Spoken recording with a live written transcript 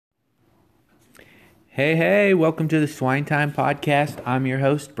Hey, hey, welcome to the Swine Time Podcast. I'm your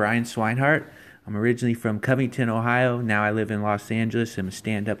host, Brian Swinehart. I'm originally from Covington, Ohio. Now I live in Los Angeles. I'm a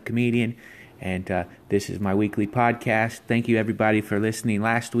stand-up comedian, and this is my weekly podcast. Thank you, everybody, for listening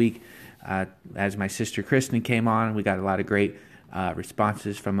last week. As my sister Kristen came on, we got a lot of great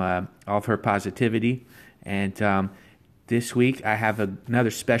responses from all of her positivity. And this week, I have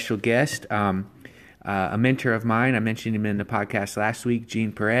another special guest, a mentor of mine. I mentioned him in the podcast last week,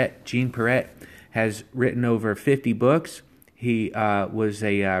 Gene Perret. Gene Perret has written over 50 books. He was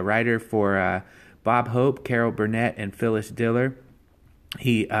a writer for Bob Hope, Carol Burnett, and Phyllis Diller.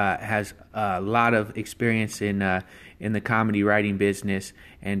 He has a lot of experience in the comedy writing business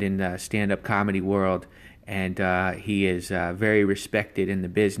and in the stand-up comedy world, and he is very respected in the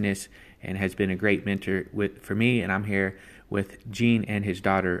business and has been a great mentor for me. And I'm here with Gene and his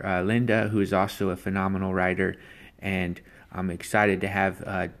daughter Linda, who is also a phenomenal writer, and I'm excited to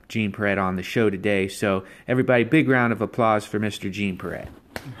have Gene Perret on the show today. So everybody, big round of applause for Mr. Gene Perret.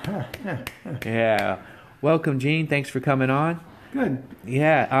 Yeah. Welcome, Gene. Thanks for coming on. Good.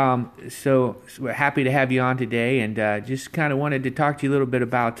 Yeah. So we're happy to have you on today, and just kind of wanted to talk to you a little bit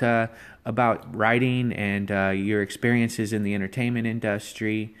about writing and your experiences in the entertainment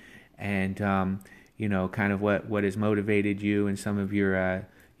industry, and kind of what has motivated you, and some of your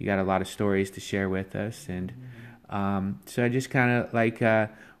you got a lot of stories to share with us. And so I just kind of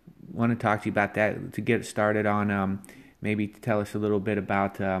want to talk to you about that to get started on. Maybe tell us a little bit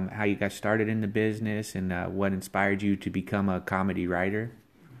about how you got started in the business and what inspired you to become a comedy writer.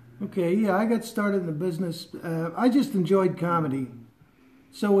 Okay, yeah, I got started in the business. I just enjoyed comedy,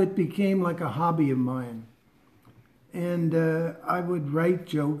 so it became like a hobby of mine. And I would write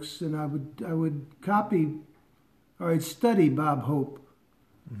jokes, and I would copy, or I'd study Bob Hope.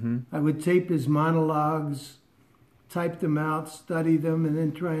 Mm-hmm. I would tape his monologues, type them out, study them, and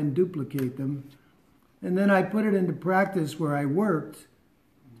then try and duplicate them. And then I put it into practice where I worked.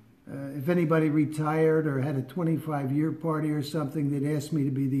 If anybody retired or had a 25-year party or something, they'd ask me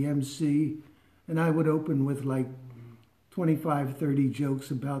to be the MC, and I would open with like 25, 30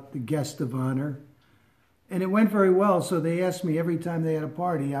 jokes about the guest of honor. And it went very well, so they asked me every time they had a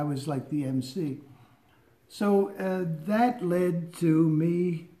party, I was like the MC. So that led to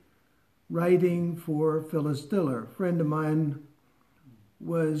me writing for Phyllis Diller. A friend of mine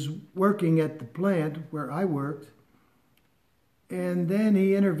was working at the plant where I worked, and then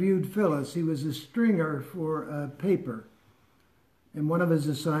he interviewed Phyllis. He was a stringer for a paper, and one of his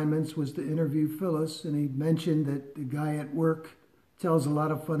assignments was to interview Phyllis, and he mentioned that the guy at work tells a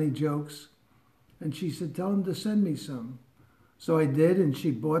lot of funny jokes, and she said, "Tell him to send me some." So I did, and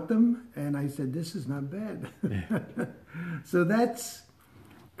she bought them, and I said, "This is not bad." So that's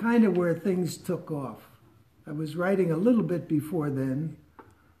kind of where things took off. I was writing a little bit before then,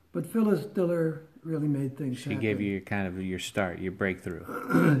 but Phyllis Diller really made things happen. She gave you kind of your start, your breakthrough.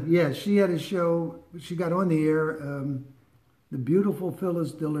 Yeah, she had a show. She got on the air, the Beautiful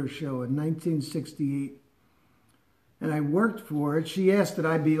Phyllis Diller Show in 1968. And I worked for it. She asked that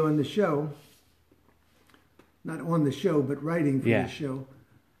I be on the show. Not on the show, but writing for the show.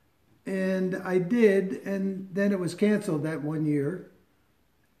 And I did, and then it was canceled that one year.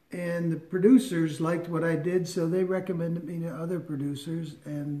 And the producers liked what I did, so they recommended me to other producers,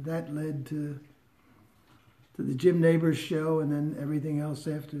 and that led to the Jim Neighbors show, and then everything else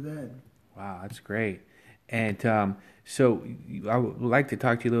after that. Wow, that's great. And so I would like to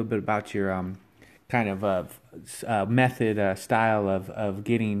talk to you a little bit about your kind of method, style of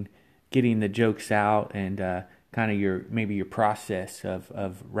getting the jokes out, and kind of your process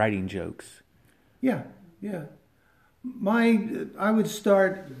of writing jokes. Yeah. I would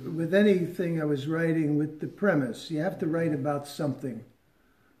start with anything I was writing with the premise. You have to write about something.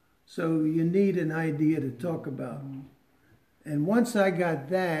 So you need an idea to talk about. And once I got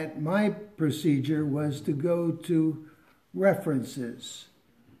that, my procedure was to go to references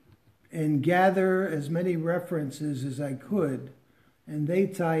and gather as many references as I could, and they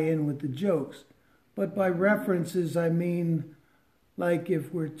tie in with the jokes. But by references, I mean, like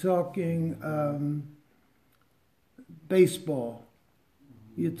if we're talking baseball,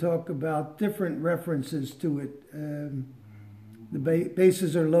 you talk about different references to it. The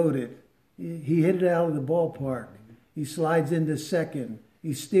bases are loaded. He hit it out of the ballpark. He slides into second.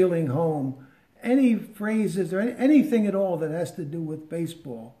 He's stealing home. Any phrases or anything at all that has to do with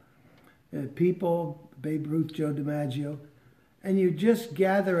baseball. People, Babe Ruth, Joe DiMaggio. And you just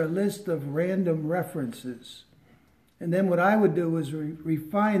gather a list of random references. And then what I would do is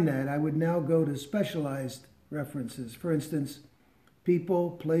refine that. I would now go to specialized references. For instance,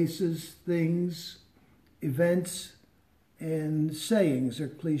 people, places, things, events, and sayings or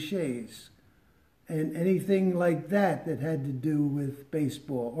cliches. and anything like that that had to do with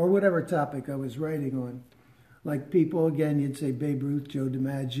baseball or whatever topic I was writing on. Like people, again, you'd say Babe Ruth, Joe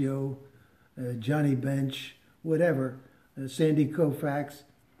DiMaggio, Johnny Bench, whatever, Sandy Koufax.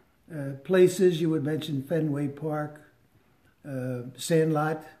 Places, you would mention Fenway Park,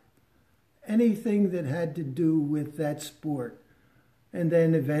 Sandlot, anything that had to do with that sport. And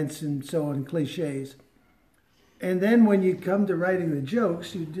then events and so on, cliches. And then when you come to writing the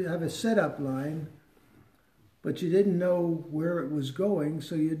jokes, you'd have a setup line, but you didn't know where it was going,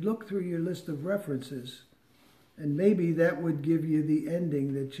 so you'd look through your list of references, and maybe that would give you the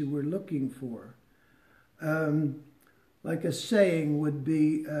ending that you were looking for. Like a saying would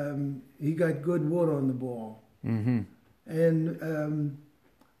be, he got good wood on the ball. Mm-hmm. And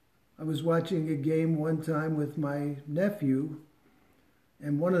I was watching a game one time with my nephew,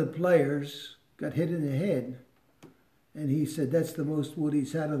 and one of the players got hit in the head. And he said, that's the most wood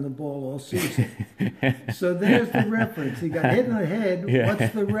he's had on the ball all season. So there's the reference. He got hit in the head. Yeah.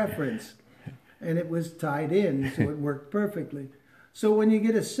 What's the reference? And it was tied in, so it worked perfectly. So when you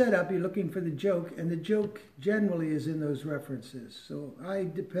get a setup, you're looking for the joke, and the joke generally is in those references. So I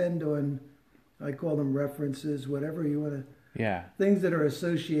depend on, I call them references, whatever you want to, yeah, things that are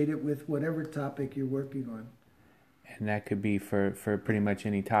associated with whatever topic you're working on. And that could be for pretty much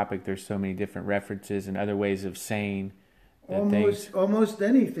any topic. There's so many different references and other ways of saying almost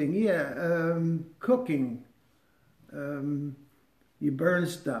anything, yeah. Cooking, you burn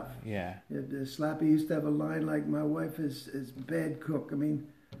stuff. Yeah. Slappy used to have a line like, my wife is bad cook. I mean,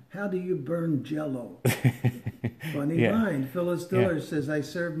 how do you burn Jell-O? Funny line. Phyllis Diller says, I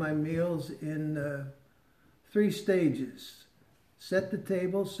serve my meals in 3 stages. Set the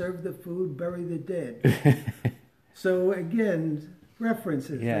table, serve the food, bury the dead. So again,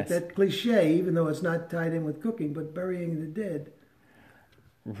 references, like that cliche, even though it's not tied in with cooking, but burying the dead.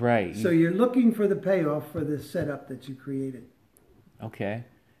 Right. So you're looking for the payoff for the setup that you created. Okay.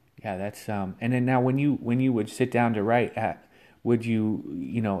 Yeah, that's and then now when you would sit down to write, would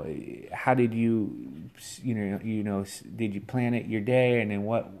you how did you did you plan it your day, and then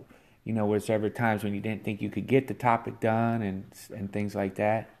what, was there ever times when you didn't think you could get the topic done and things like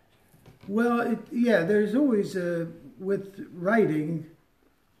that? Well, there's always, with writing,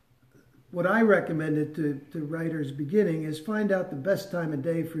 what I recommended to writers beginning is find out the best time of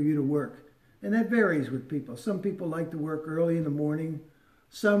day for you to work. And that varies with people. Some people like to work early in the morning,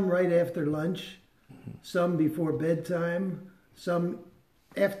 some right after lunch, some before bedtime, some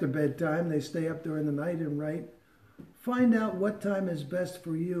after bedtime. They stay up during the night and write. Find out what time is best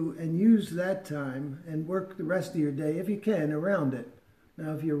for you and use that time and work the rest of your day, if you can, around it.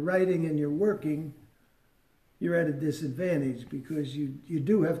 Now, if you're writing and you're working, you're at a disadvantage because you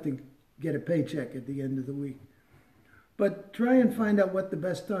do have to get a paycheck at the end of the week. But try and find out what the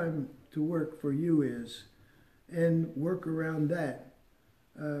best time to work for you is and work around that.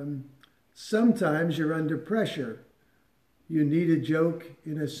 Sometimes you're under pressure. You need a joke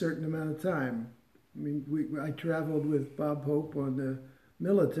in a certain amount of time. I mean, I traveled with Bob Hope on the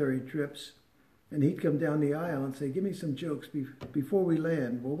military trips, and he'd come down the aisle and say, give me some jokes before we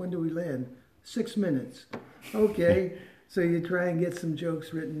land. Well, when do we land? 6 minutes. Okay, so you try and get some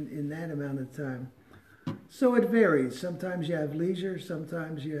jokes written in that amount of time. So it varies. Sometimes you have leisure,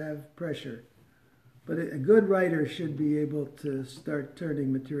 sometimes you have pressure. But a good writer should be able to start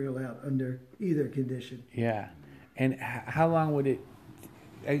turning material out under either condition. Yeah. And how long would it,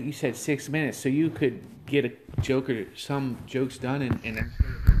 you said 6 minutes, so you could get a joke or some jokes done in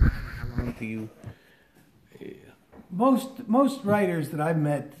how long do you... Most writers that I've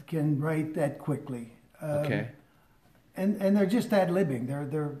met can write that quickly. Okay. And they're just ad-libbing.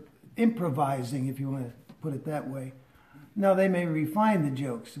 They're improvising, if you want to put it that way. Now, they may refine the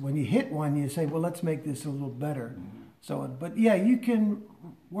jokes. When you hit one, you say, well, let's make this a little better. But yeah, you can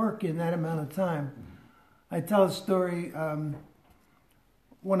work in that amount of time. I tell a story,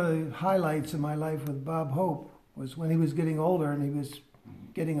 one of the highlights of my life with Bob Hope was when he was getting older and he was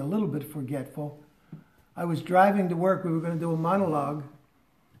getting a little bit forgetful. I was driving to work, we were going to do a monologue,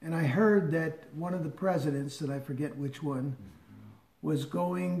 and I heard that one of the presidents, that I forget which one, was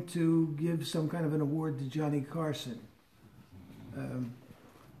going to give some kind of an award to Johnny Carson.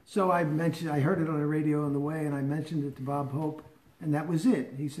 So I heard it on the radio on the way, and I mentioned it to Bob Hope, and that was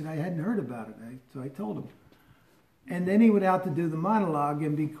it. He said I hadn't heard about it, so I told him. And then he went out to do the monologue,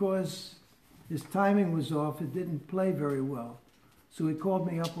 and because his timing was off, it didn't play very well. So he called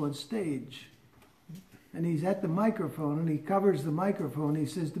me up on stage, and he's at the microphone, and he covers the microphone. He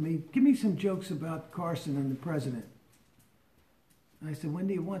says to me, give me some jokes about Carson and the president. And I said, when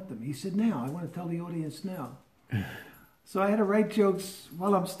do you want them? He said, now. I want to tell the audience now. So I had to write jokes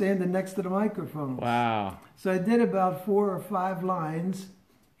while I'm standing next to the microphone. Wow. So I did about 4 or 5 lines.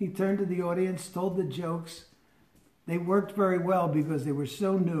 He turned to the audience, told the jokes. They worked very well because they were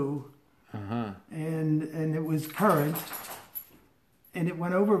so new, and it was current, and it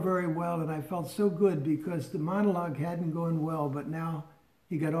went over very well. And I felt so good because the monologue hadn't gone well, but now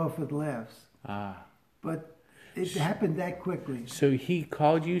he got off with laughs. But it happened that quickly. So he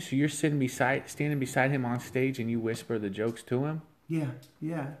called you. So you're standing beside him on stage, and you whisper the jokes to him. Yeah.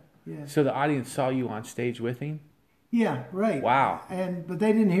 So the audience saw you on stage with him. Yeah, right. Wow. But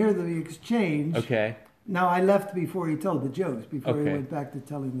they didn't hear the exchange. Okay. Now I left before he told the jokes. Before he Okay. went back to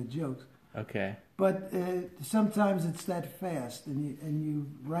telling the jokes. Okay. But sometimes it's that fast, and you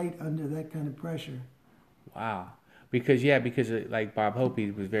write under that kind of pressure. Wow. Because like Bob Hope,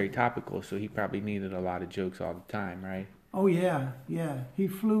 he was very topical, so he probably needed a lot of jokes all the time, right? Oh yeah. He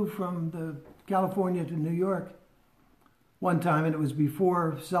flew from California to New York one time, and it was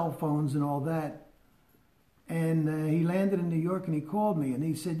before cell phones and all that. And he landed in New York, and he called me, and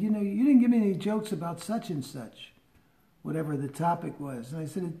he said, you didn't give me any jokes about such and such, whatever the topic was. And I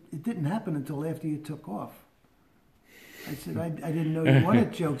said, it didn't happen until after you took off. I said, I didn't know you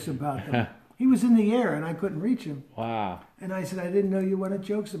wanted jokes about them. He was in the air, and I couldn't reach him. Wow. And I said, I didn't know you wanted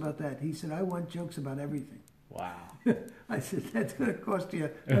jokes about that. He said, I want jokes about everything. Wow. I said, that's going to cost you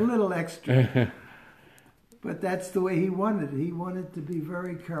a little extra. But that's the way he wanted it. He wanted to be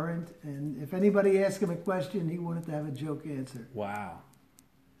very current, and if anybody asked him a question, he wanted to have a joke answer. Wow.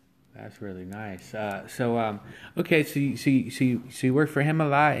 That's really nice. Okay, so you worked for him a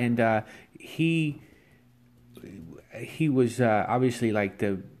lot, and he was obviously like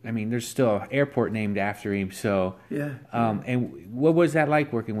there's still an airport named after him. So Yeah. And what was that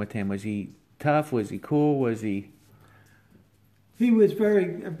like working with him? Was he tough? Was he cool? Was he? He was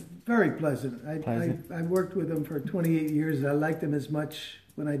very, very pleasant. Pleasant. I worked with him for 28 years. I liked him as much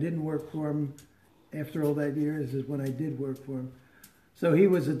when I didn't work for him after all that years as when I did work for him. So he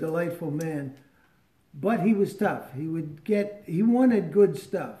was a delightful man, but he was tough. He wanted good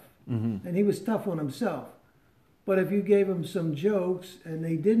stuff, and he was tough on himself. But if you gave him some jokes and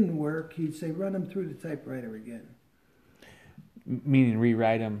they didn't work, he'd say, run them through the typewriter again. Meaning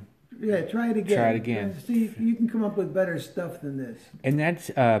rewrite them. Yeah, try it again. Try it again. See, you can come up with better stuff than this. And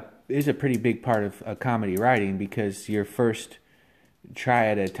that's is a pretty big part of comedy writing, because your first try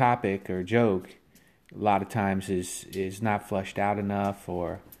at a topic or joke a lot of times is not fleshed out enough,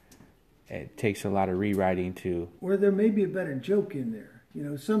 or it takes a lot of rewriting to... Or there may be a better joke in there.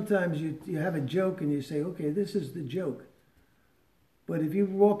 Sometimes you have a joke and you say, okay, this is the joke. But if you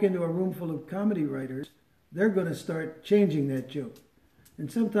walk into a room full of comedy writers, they're going to start changing that joke.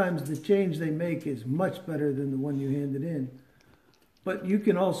 And sometimes the change they make is much better than the one you handed in. But you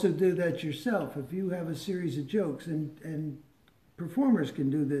can also do that yourself. If you have a series of jokes, and performers can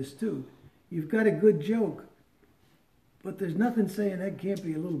do this too. You've got a good joke, but there's nothing saying that can't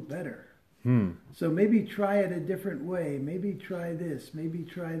be a little better. So maybe try it a different way. Maybe try this. Maybe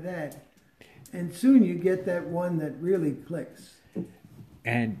try that. And soon you get that one that really clicks.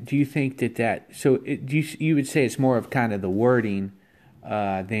 And do you think you would say it's more of kind of the wording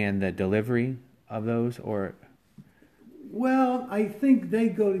than the delivery of those, or? Well, I think they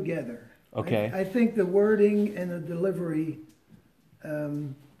go together. Okay. I think the wording and the delivery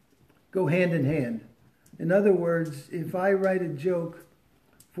go hand in hand. In other words, if I write a joke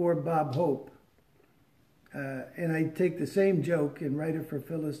for Bob Hope, and I take the same joke and write it for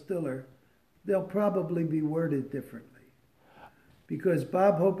Phyllis Diller, they'll probably be worded differently. Because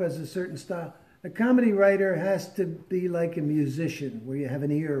Bob Hope has a certain style. A comedy writer has to be like a musician, where you have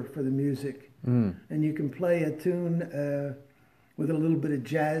an ear for the music. And you can play a tune with a little bit of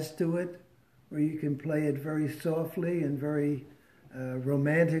jazz to it, or you can play it very softly and very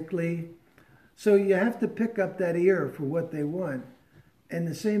romantically. So you have to pick up that ear for what they want. And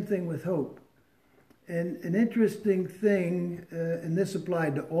the same thing with Hope. And an interesting thing, and this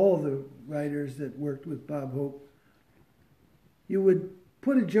applied to all the writers that worked with Bob Hope, you would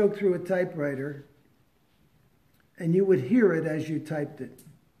put a joke through a typewriter, and you would hear it as you typed it.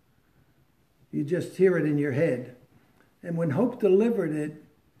 You just hear it in your head. And when Hope delivered it,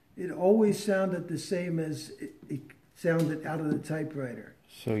 it always sounded the same as it sounded out of the typewriter.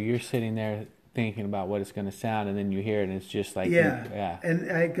 So you're sitting there thinking about what it's going to sound, and then you hear it, and it's just like... Yeah.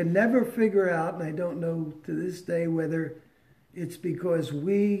 And I could never figure out, and I don't know to this day whether it's because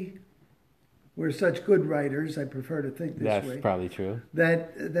we're such good writers, I prefer to think this way. That's probably true.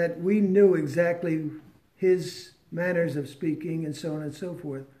 That we knew exactly his manners of speaking and so on and so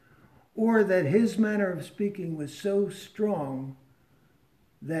forth, or that his manner of speaking was so strong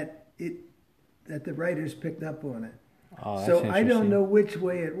that the writers picked up on it. Oh, that's So I don't interesting. know which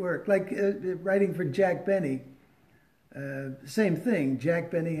way it worked. Like writing for Jack Benny, same thing.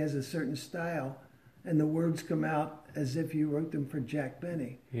 Jack Benny has a certain style, and the words come out as if you wrote them for Jack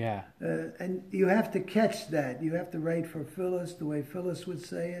Benny. Yeah. And you have to catch that. You have to write for Phyllis the way Phyllis would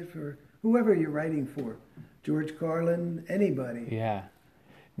say it, for whoever you're writing for. George Carlin, anybody. Yeah.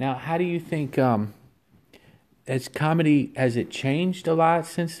 Now, how do you think has it changed a lot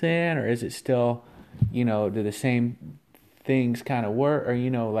since then, or is it still, do the same things kind of work, or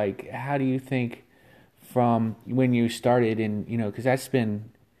like how do you think from when you started in, because that's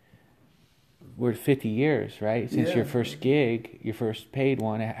been we're 50 years, right? Since Yeah. your first gig, your first paid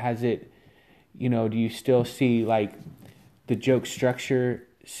one, has it, do you still see like the joke structure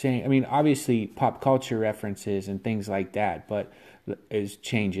saying, I mean, obviously pop culture references and things like that, but as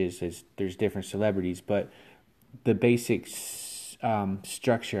changes as there's different celebrities, but the basic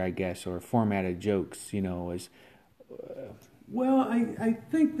structure, I guess, or format of jokes, is Well, I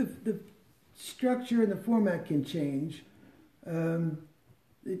think the structure and the format can change.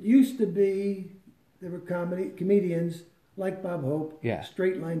 It used to be there were comedians like Bob Hope, Yeah.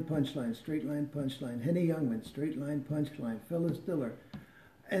 straight line punchline, straight line punchline. Henny Youngman, straight line punchline. Phyllis Diller.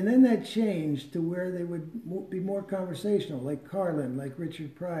 And then that changed to where they would be more conversational, like Carlin, like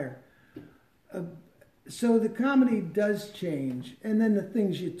Richard Pryor. So the comedy does change, and then the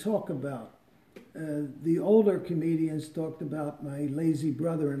things you talk about. The older comedians talked about my lazy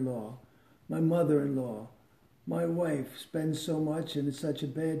brother-in-law, my mother-in-law, my wife spends so much and is such a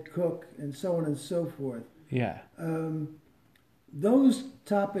bad cook, and so on and so forth. yeah, Those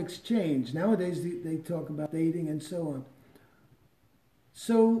topics change. Nowadays they talk about dating and so on.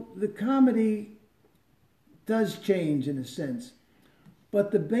 So the comedy does change in a sense,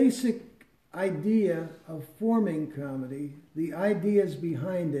 but the basic idea of forming comedy, the ideas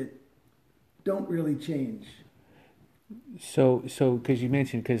behind it, don't really change. So because you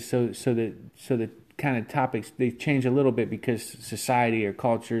mentioned the kind of topics they change a little bit because society or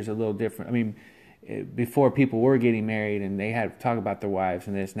culture is a little different. I mean, before people were getting married and they had to talk about their wives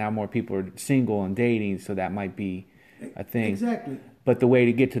and this. Now more people are single and dating, so that might be a thing. Exactly. But the way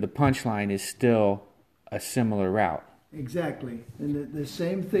to get to the punchline is still a similar route. Exactly. And the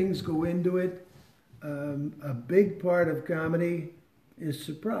same things go into it. A big part of comedy is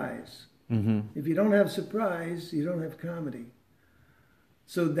surprise. Mm-hmm. If you don't have surprise, you don't have comedy.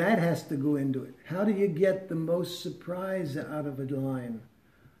 So that has to go into it. How do you get the most surprise out of a line?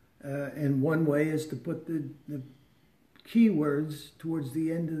 And one way is to put the keywords towards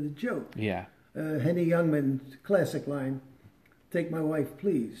the end of the joke. Yeah. Henny Youngman's classic line, "Take my wife,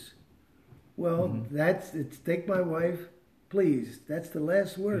 please." Well, it's "take my wife, please." That's the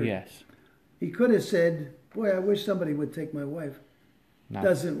last word. Yes. He could have said, "Boy, I wish somebody would take my wife." Not,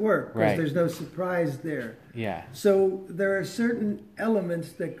 Doesn't work because right. there's no surprise there. Yeah. So there are certain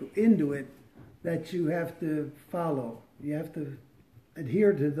elements that go into it that you have to follow. You have to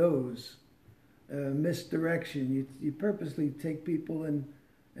adhere to those. Misdirection. You purposely take people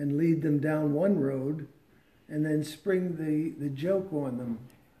and lead them down one road and then spring the joke on them.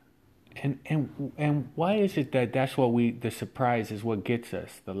 And why is it that that's what the surprise is what gets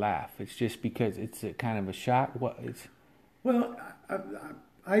us the laugh? It's just because it's a kind of a shock. Well,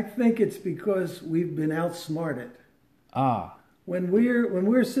 I think it's because we've been outsmarted. Ah. When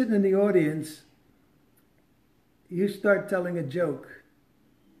we're sitting in the audience, you start telling a joke,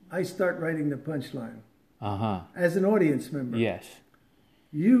 I start writing the punchline. Uh-huh. As an audience member. Yes.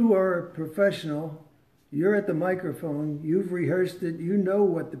 You are a professional. You're at the microphone. You've rehearsed it. You know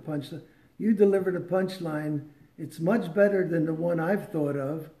what the punchline. You delivered a punchline. It's much better than the one I've thought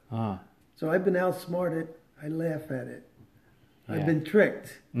of. So I've been outsmarted. I laugh at it. Yeah. I've been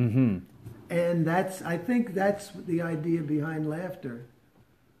tricked. Mm-hmm. And I think that's the idea behind laughter.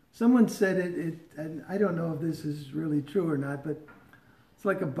 Someone said it, and I don't know if this is really true or not, but it's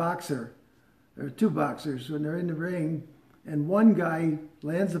like a boxer. There are two boxers when they're in the ring, and one guy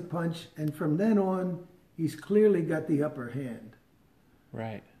lands a punch, and from then on, he's clearly got the upper hand.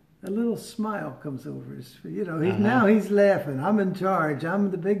 Right. A little smile comes over his face. Now he's laughing. I'm in charge.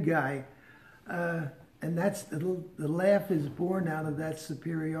 I'm the big guy. And that's the laugh is born out of that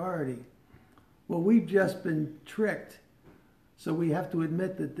superiority. Well, we've just been tricked. So we have to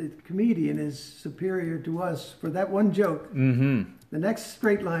admit that the comedian is superior to us for that one joke. Mm-hmm. The next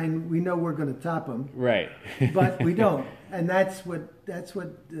straight line, we know we're going to top him. Right. But we don't. And that's what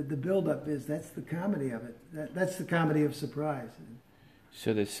the buildup is. That's the comedy of it. That's the comedy of surprise.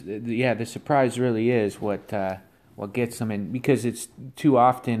 So the surprise really is what gets them in, because it's too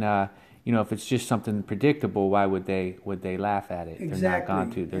often, if it's just something predictable, why would they laugh at it? Exactly. They're not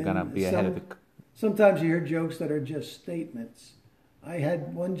going to. They're going to be ahead of the. sometimes you hear jokes that are just statements. I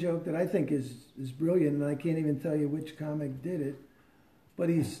had one joke that I think is brilliant, and I can't even tell you which comic did it. But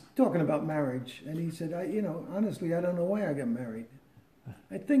he's talking about marriage, and he said, honestly, I don't know why I got married.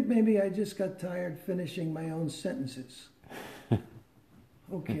 I think maybe I just got tired finishing my own sentences.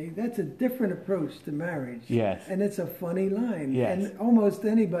 Okay, that's a different approach to marriage. Yes. And it's a funny line. Yes. And almost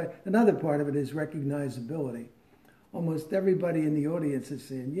anybody, another part of it is recognizability. Almost everybody in the audience is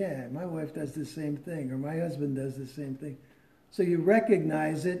saying, yeah, my wife does the same thing, or my husband does the same thing. So you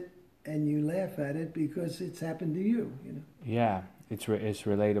recognize it and you laugh at it because it's happened to you, you know. Yeah, it's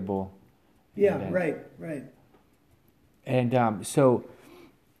relatable. Yeah, and, right. And so,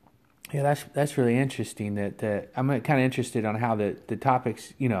 yeah, that's really interesting. That I'm kind of interested on how the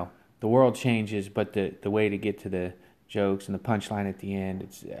topics, you know, the world changes, but the way to get to the jokes and the punchline at the end,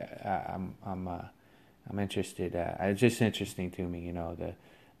 it's I'm interested. It's just interesting to me, you know,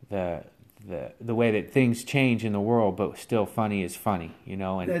 the way that things change in the world, but still funny is funny, you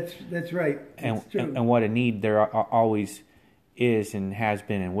know. And that's right. And, true. and what a need there always is and has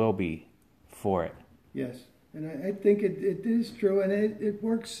been and will be for it. Yes, and I think it is true, and it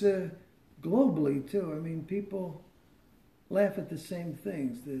works globally too. I mean, people laugh at the same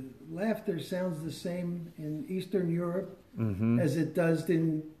things. The laughter sounds the same in Eastern Europe as it does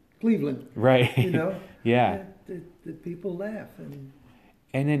in Cleveland. Right. You know. Yeah. The people laugh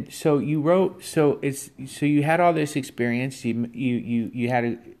And then, so you wrote. So you had all this experience. You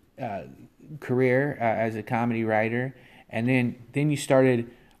had a career as a comedy writer, and then you started.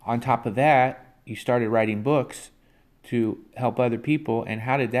 On top of that, you started writing books to help other people. And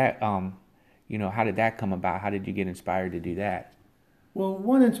how did that, how did that come about? How did you get inspired to do that? Well,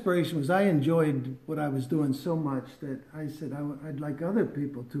 one inspiration was I enjoyed what I was doing so much that I said I'd like other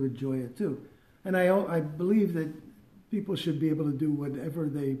people to enjoy it too, and I believe that people should be able to do whatever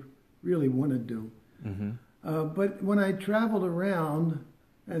they really want to do. But when I traveled around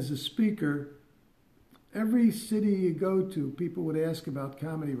as a speaker, every city you go to, people would ask about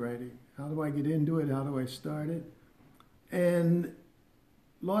comedy writing. How do I get into it? How do I start it? And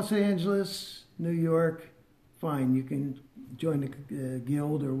Los Angeles, New York, fine, you can join the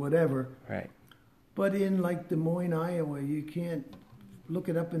guild or whatever. Right. But in like Des Moines, Iowa, you can't look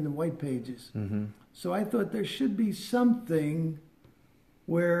it up in the white pages. So I thought there should be something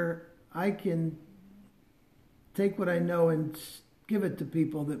where I can take what I know and give it to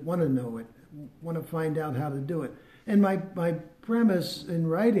people that want to know it, want to find out how to do it. And my premise in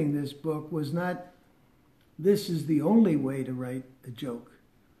writing this book was not this is the only way to write a joke,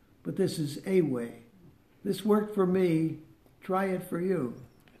 but this is a way. This worked for me, try it for you.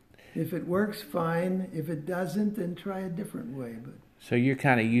 If it works, fine. If it doesn't, then try a different way. But so you're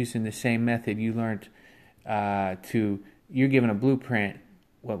kind of using the same method you learned you're given a blueprint,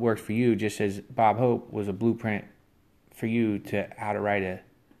 what worked for you, just as Bob Hope was a blueprint for you to how to write a...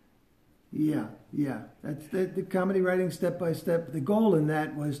 Yeah. That's the comedy writing step by step. The goal in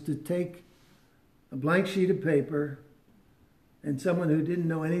that was to take a blank sheet of paper and someone who didn't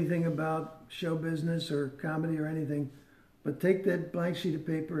know anything about show business or comedy or anything, but take that blank sheet of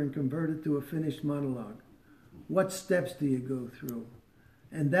paper and convert it to a finished monologue. What steps do you go through?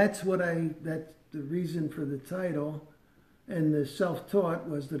 And that's the reason for the title. And the self-taught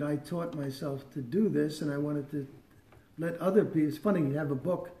was that I taught myself to do this, and I wanted to let other people. It's funny, you have a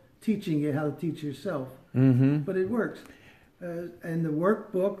book teaching you how to teach yourself, but it works. And the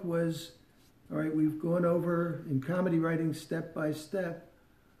workbook was, all right, we've gone over in comedy writing step by step.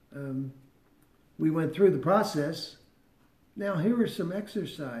 We went through the process. Now here are some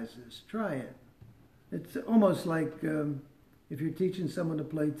exercises. Try it. It's almost like if you're teaching someone to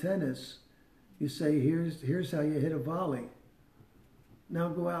play tennis, you say, here's how you hit a volley. Now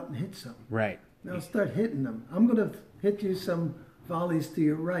go out and hit some. Right. Now start hitting them. I'm going to hit you some volleys to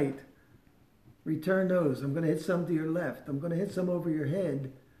your right. Return those. I'm going to hit some to your left. I'm going to hit some over your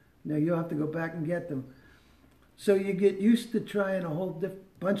head. Now you'll have to go back and get them. So you get used to trying a whole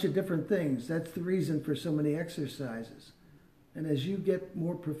bunch of different things. That's the reason for so many exercises. And as you get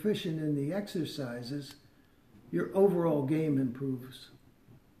more proficient in the exercises, your overall game improves.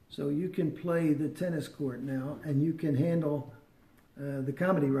 So you can play the tennis court now, and you can handle the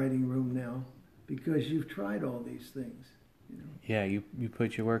comedy writing room now because you've tried all these things. You know? Yeah, you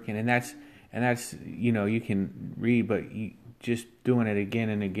put your work in, and that's you can read, but just doing it again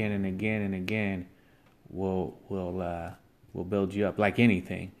and again and again and again will build you up like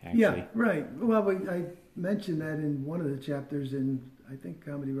anything. Actually. Yeah, right. Well, I mentioned that in one of the chapters in I think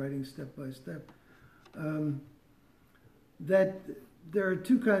Comedy Writing Step by Step. That there are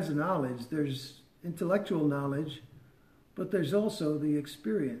two kinds of knowledge. There's intellectual knowledge, but there's also the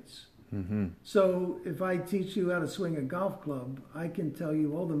experience. Mm-hmm. So if I teach you how to swing a golf club, I can tell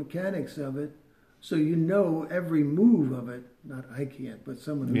you all the mechanics of it, so you know every move of it. Not I can't, but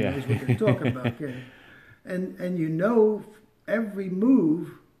someone who Yeah. knows what they're talking about can. And you know every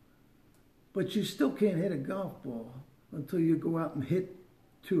move, but you still can't hit a golf ball until you go out and hit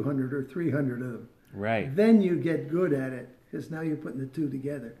 200 or 300 of them. Right. Then you get good at it, because now you're putting the two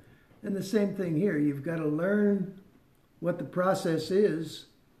together. And the same thing here. You've got to learn what the process is,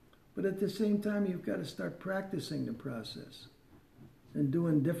 but at the same time, you've got to start practicing the process and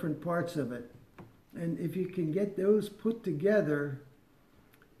doing different parts of it. And if you can get those put together,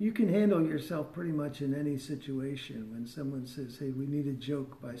 you can handle yourself pretty much in any situation. When someone says, hey, we need a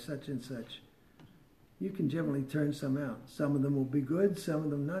joke by such and such, you can generally turn some out. Some of them will be good, some of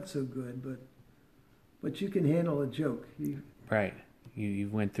them not so good, but you can handle a joke. Right. You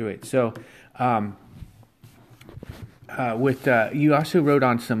went through it. So, you also wrote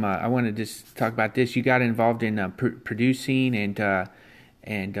on some. I want to just talk about this. You got involved in producing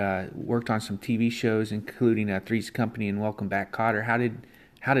and worked on some TV shows, including Three's Company and Welcome Back, Kotter. How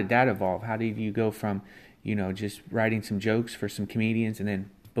did that evolve? How did you go from, just writing some jokes for some comedians, and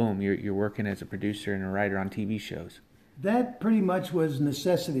then boom, you're working as a producer and a writer on TV shows? That pretty much was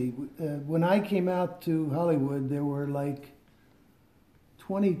necessity. When I came out to Hollywood, there were like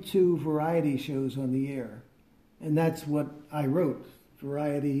 22 variety shows on the air. And that's what I wrote.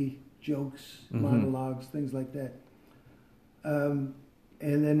 Variety, jokes, monologues, things like that. And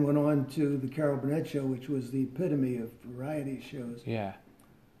then went on to the Carol Burnett Show, which was the epitome of variety shows. Yeah.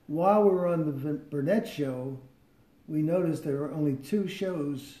 While we were on the Burnett Show, we noticed there were only two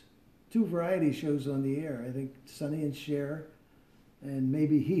variety shows on the air. I think Sonny and Cher and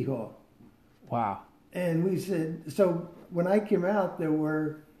maybe Hee Haw. Wow. And we said, so when I came out, there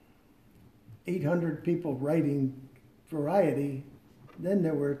were 800 people writing variety. Then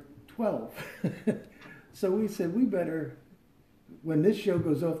there were 12. So we said, we better, when this show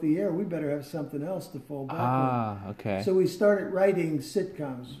goes off the air, we better have something else to fall back on. Okay. So we started writing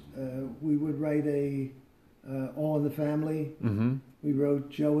sitcoms. We would write All in the Family. Mm-hmm. We wrote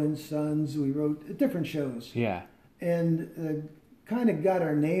Joe and Sons. We wrote different shows. Yeah. And kind of got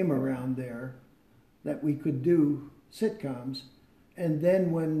our name around there that we could do sitcoms. And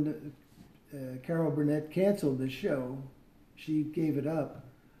then when Carol Burnett canceled the show, she gave it up.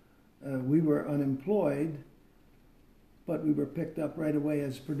 We were unemployed, but we were picked up right away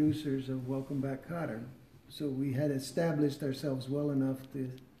as producers of Welcome Back, Kotter. So we had established ourselves well enough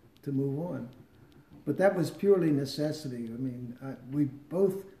to move on. But that was purely necessity. I mean, we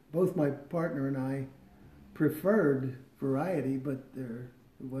both my partner and I preferred variety, but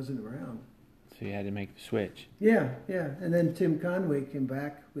it wasn't around. So you had to make the switch. Yeah. And then Tim Conway came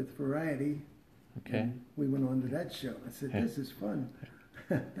back with variety. Okay. And we went on to that show. I said, this is fun.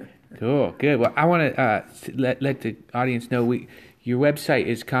 Cool. Good. Well, I want to let the audience know your website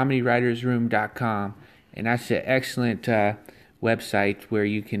is comedywritersroom.com, and that's an excellent website where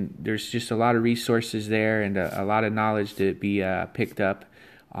there's just a lot of resources there and a lot of knowledge to be picked up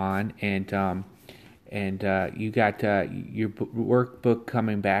on. And you got your workbook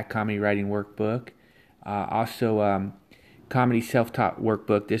coming back, comedy writing workbook. Also, comedy self-taught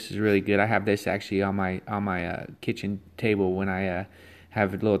workbook. This is really good. I have this actually on my kitchen table when I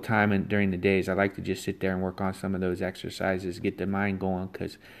have a little time during the days. I like to just sit there and work on some of those exercises, get the mind going,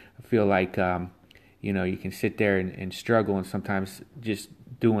 because I feel like you can sit there and struggle, and sometimes just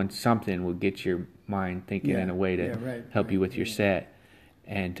doing something will get your mind thinking in a way to help you with your set.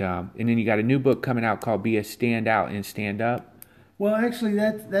 And then you got a new book coming out called Be a Standout and Stand Up. Well, actually,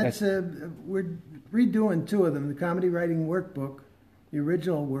 that's we're redoing two of them: the comedy writing workbook, the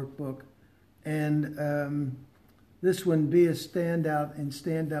original workbook, and this one, Be a Standout in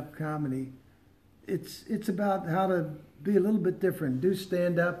Stand-Up Comedy. It's about how to be a little bit different, do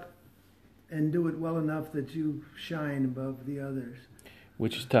stand-up, and do it well enough that you shine above the others.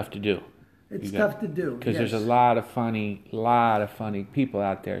 Which is tough to do. It's tough to do, because there's a lot of funny people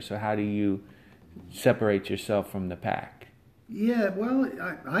out there. So how do you separate yourself from the pack? Yeah, well,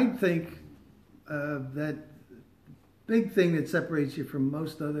 I think that big thing that separates you from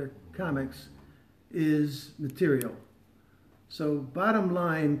most other comics is material. So bottom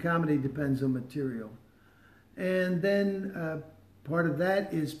line, comedy depends on material. And then part of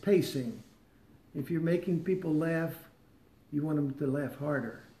that is pacing. If you're making people laugh, you want them to laugh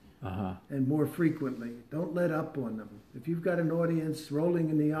harder and more frequently. Don't let up on them. If you've got an audience rolling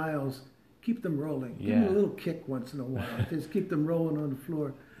in the aisles, keep them rolling. Give them a little kick once in a while. Just keep them rolling on the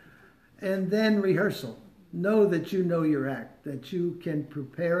floor. And then rehearsal. Know that you know your act, that you can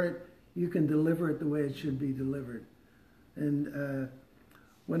prepare it, you can deliver it the way it should be delivered. And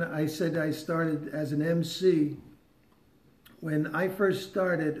when I said I started as an MC, when I first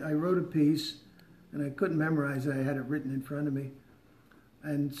started, I wrote a piece, and I couldn't memorize it. I had it written in front of me.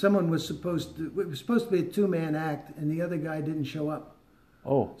 And someone was supposed to, it was supposed to be a two-man act, and the other guy didn't show up.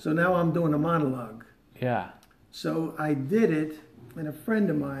 Oh. So now I'm doing a monologue. Yeah. So I did it, and a friend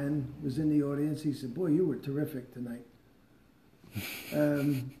of mine was in the audience. He said, "Boy, you were terrific tonight."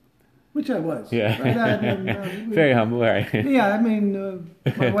 Which I was. Yeah. Right? Very humble, right? Yeah, I mean,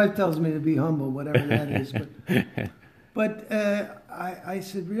 my wife tells me to be humble, whatever that is. But I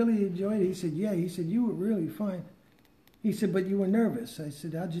said, "Really enjoyed it?" He said, "Yeah." He said, "You were really fine." He said, "But you were nervous." I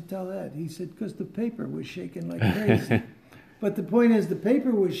said, "How'd you tell that?" He said, "Because the paper was shaking like crazy." But the point is, the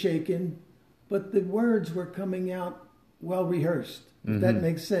paper was shaking, but the words were coming out well rehearsed. If that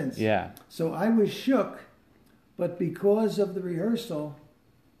makes sense. Yeah. So I was shook, but because of the rehearsal,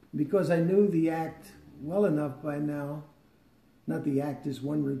 because I knew the act well enough by now, not the act is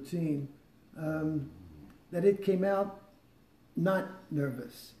one routine, that it came out not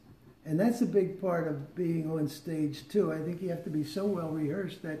nervous. And that's a big part of being on stage too. I think you have to be so well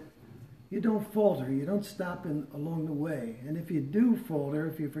rehearsed that you don't falter, you don't stop along the way. And if you do falter,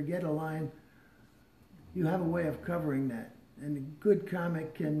 if you forget a line, you have a way of covering that. And a good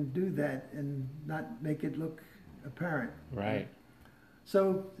comic can do that and not make it look apparent. Right.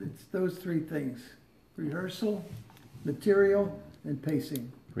 So it's those three things: rehearsal, material, and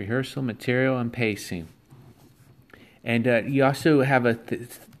pacing. Rehearsal, material, and pacing. And you also have a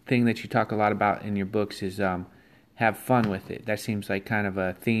thing that you talk a lot about in your books is have fun with it. That seems like kind of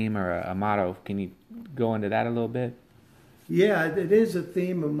a theme or a motto. Can you go into that a little bit? Yeah, it is a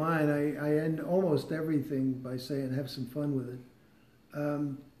theme of mine. I end almost everything by saying have some fun with it.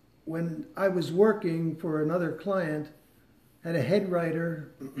 When I was working for another client, had a head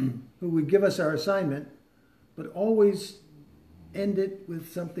writer who would give us our assignment, but always end it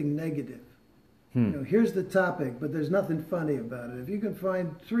with something negative. You know, here's the topic, but there's nothing funny about it. If you can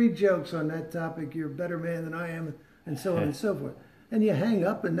find 3 jokes on that topic, you're a better man than I am, and so on and so forth. And you hang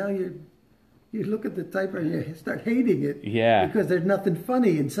up, and now you look at the typewriter and you start hating it. Yeah. Because there's nothing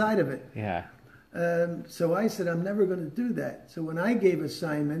funny inside of it. Yeah. So I said, I'm never going to do that. So when I gave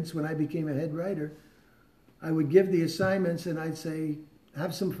assignments, when I became a head writer, I would give the assignments and I'd say,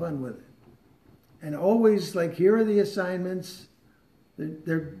 have some fun with it. And always, like, here are the assignments.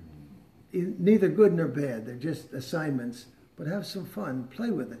 They're neither good nor bad. They're just assignments. But have some fun. Play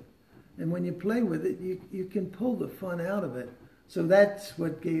with it. And when you play with it, you can pull the fun out of it. So that's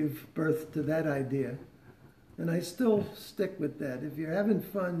what gave birth to that idea. And I still stick with that. If you're having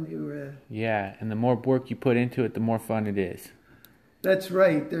fun, you're... Yeah, and the more work you put into it, the more fun it is. That's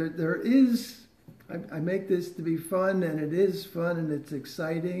right. There is... I make this to be fun, and it is fun, and it's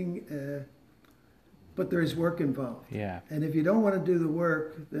exciting, but there is work involved. Yeah. And if you don't want to do the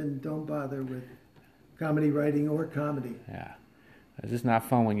work, then don't bother with comedy writing or comedy. Yeah. It's just not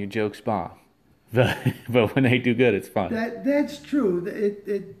fun when your jokes bomb. But when they do good, it's fun. That's true.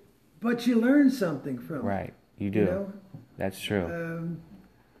 But you learn something from it. Right. You do. You know? That's true.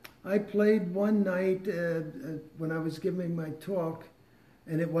 I played one night when I was giving my talk,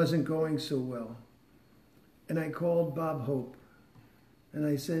 and it wasn't going so well. And I called Bob Hope. And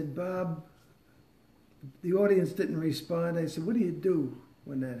I said, Bob, the audience didn't respond. I said, what do you do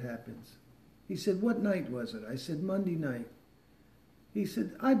when that happens? He said, what night was it? I said, Monday night. He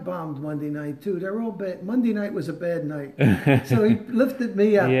said, I bombed Monday night too. They're all bad. Monday night was a bad night. So he lifted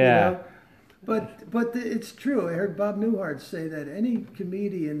me up, yeah. You know. But it's true. I heard Bob Newhart say that any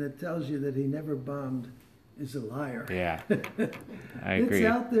comedian that tells you that he never bombed is a liar. Yeah, I agree. It's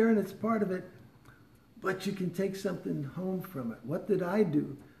out there and it's part of it. But you can take something home from it. What did I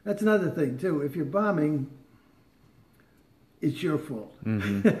do? That's another thing too. If you're bombing, it's your fault.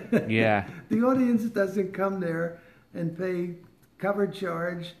 Mm-hmm. Yeah. The audience doesn't come there and pay cover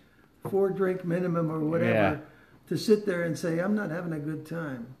charge, 4-drink minimum or whatever, to sit there and say, I'm not having a good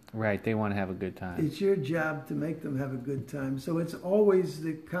time. Right, they want to have a good time. It's your job to make them have a good time. So it's always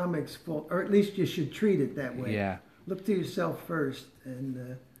the comic's fault, or at least you should treat it that way. Yeah. Look to yourself first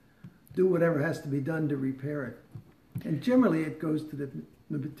and do whatever has to be done to repair it. And generally it goes to the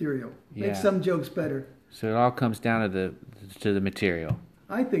material. Make some jokes better. So it all comes down to the material.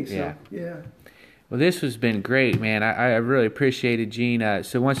 I think so, yeah. Well, this has been great, man. I really appreciate it, Gene.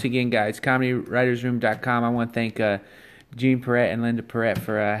 So once again, guys, comedywritersroom.com. I want to thank Gene Perret and Linda Perret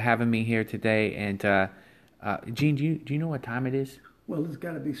for having me here today. And Gene, do you know what time it is? Well, it's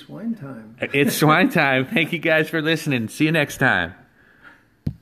got to be swine time. It's swine time. Thank you guys for listening. See you next time.